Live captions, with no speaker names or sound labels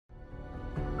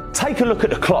Take a look at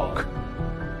the clock.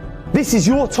 This is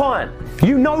your time.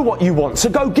 You know what you want, so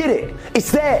go get it.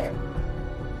 It's there.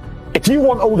 If you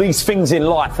want all these things in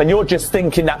life and you're just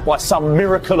thinking that by some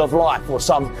miracle of life or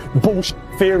some bullshit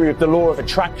theory of the law of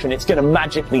attraction, it's going to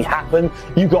magically happen,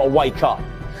 you got to wake up.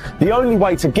 The only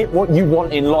way to get what you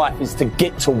want in life is to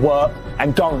get to work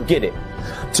and go and get it.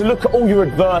 To look at all your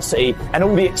adversity and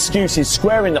all the excuses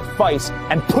square in the face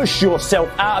and push yourself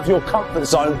out of your comfort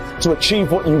zone to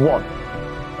achieve what you want.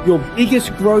 Your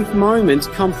biggest growth moments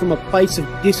come from a place of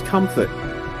discomfort.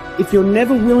 If you're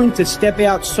never willing to step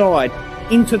outside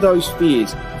into those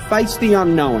fears, face the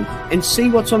unknown, and see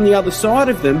what's on the other side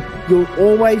of them, you'll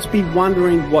always be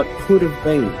wondering what could have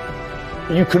been.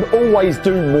 You can always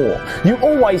do more. You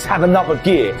always have another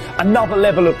gear, another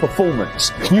level of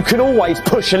performance. You can always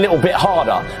push a little bit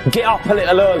harder, get up a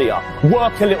little earlier,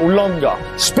 work a little longer,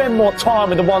 spend more time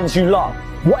with the ones you love.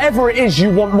 Whatever it is you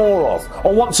want more of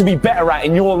or want to be better at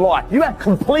in your life, you have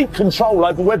complete control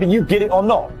over whether you get it or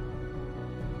not.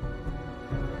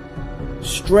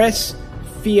 Stress,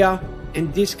 fear,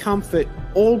 and discomfort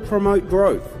all promote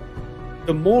growth.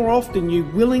 The more often you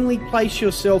willingly place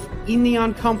yourself in the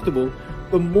uncomfortable,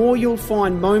 the more you'll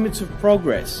find moments of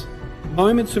progress,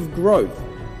 moments of growth.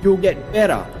 You'll get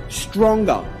better,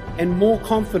 stronger, and more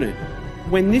confident.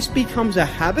 When this becomes a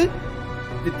habit,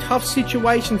 the tough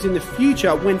situations in the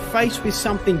future, when faced with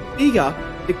something bigger,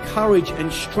 the courage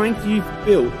and strength you've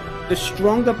built, the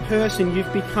stronger person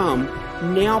you've become,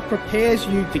 now prepares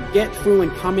you to get through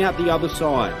and come out the other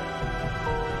side.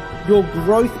 Your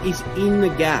growth is in the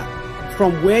gap,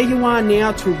 from where you are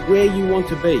now to where you want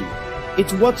to be.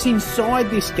 It's what's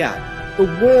inside this gap, the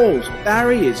walls,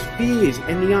 barriers, fears,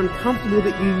 and the uncomfortable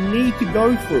that you need to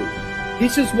go through.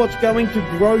 This is what's going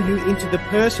to grow you into the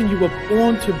person you were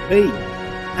born to be.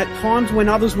 At times when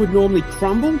others would normally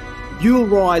crumble, you'll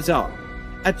rise up.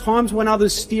 At times when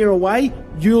others steer away,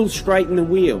 you'll straighten the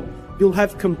wheel. You'll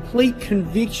have complete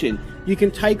conviction you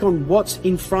can take on what's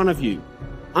in front of you.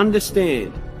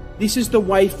 Understand, this is the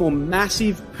way for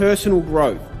massive personal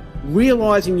growth.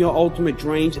 Realizing your ultimate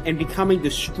dreams and becoming the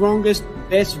strongest,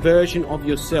 best version of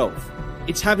yourself.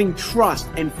 It's having trust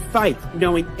and faith,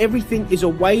 knowing everything is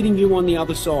awaiting you on the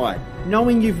other side,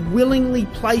 knowing you've willingly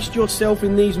placed yourself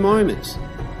in these moments.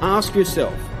 Ask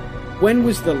yourself, when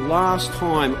was the last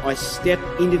time I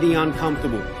stepped into the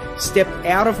uncomfortable, stepped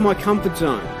out of my comfort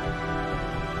zone?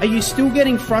 Are you still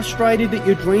getting frustrated that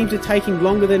your dreams are taking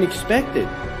longer than expected?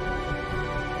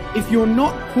 If you're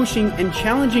not pushing and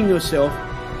challenging yourself,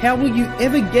 how will you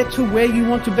ever get to where you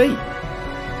want to be?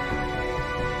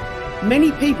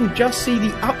 Many people just see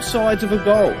the upsides of a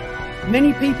goal.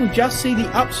 Many people just see the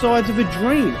upsides of a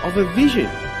dream, of a vision.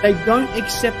 They don't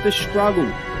accept the struggle,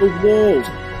 the walls,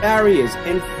 barriers,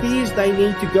 and fears they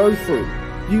need to go through.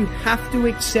 You have to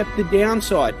accept the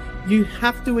downside. You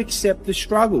have to accept the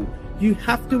struggle. You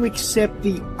have to accept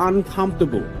the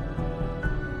uncomfortable.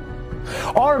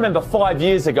 I remember 5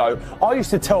 years ago, I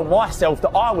used to tell myself that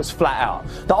I was flat out,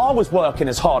 that I was working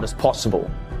as hard as possible.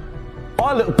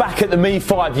 I look back at the me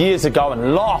 5 years ago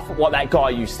and laugh at what that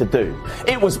guy used to do.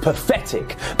 It was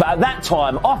pathetic, but at that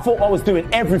time, I thought I was doing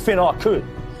everything I could.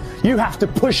 You have to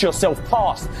push yourself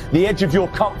past the edge of your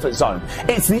comfort zone.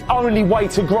 It's the only way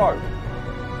to grow.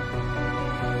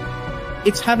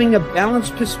 It's having a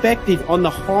balanced perspective on the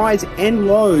highs and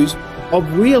lows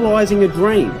of realizing a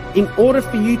dream in order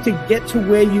for you to get to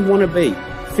where you want to be,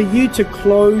 for you to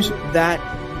close that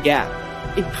gap.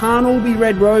 It can't all be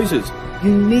red roses.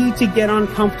 You need to get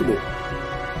uncomfortable.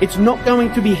 It's not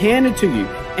going to be handed to you.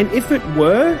 And if it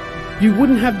were, you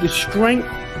wouldn't have the strength,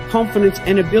 confidence,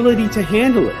 and ability to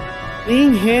handle it.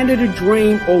 Being handed a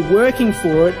dream or working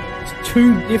for it is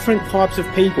two different types of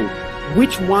people.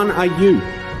 Which one are you?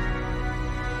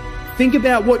 Think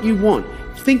about what you want.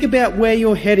 Think about where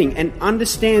you're heading and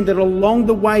understand that along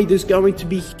the way there's going to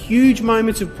be huge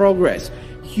moments of progress,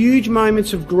 huge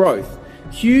moments of growth,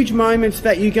 huge moments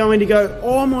that you're going to go,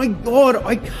 oh my God,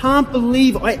 I can't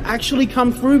believe I actually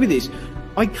come through with this.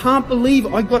 I can't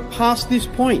believe I got past this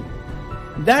point.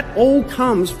 That all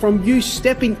comes from you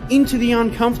stepping into the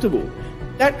uncomfortable.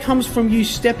 That comes from you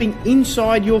stepping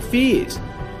inside your fears.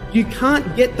 You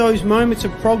can't get those moments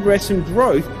of progress and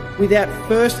growth without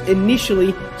first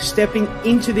initially stepping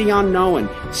into the unknown,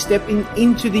 stepping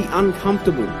into the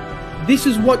uncomfortable. This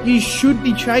is what you should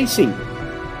be chasing.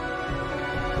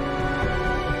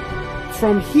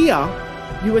 From here,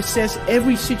 you assess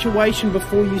every situation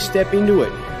before you step into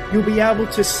it. You'll be able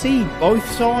to see both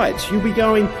sides. You'll be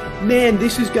going, man,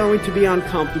 this is going to be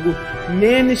uncomfortable.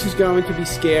 Man, this is going to be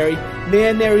scary.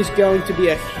 Man, there is going to be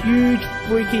a huge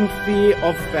freaking fear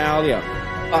of failure.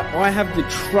 But I have the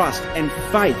trust and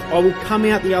faith I will come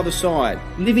out the other side,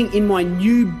 living in my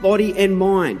new body and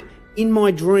mind, in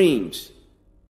my dreams.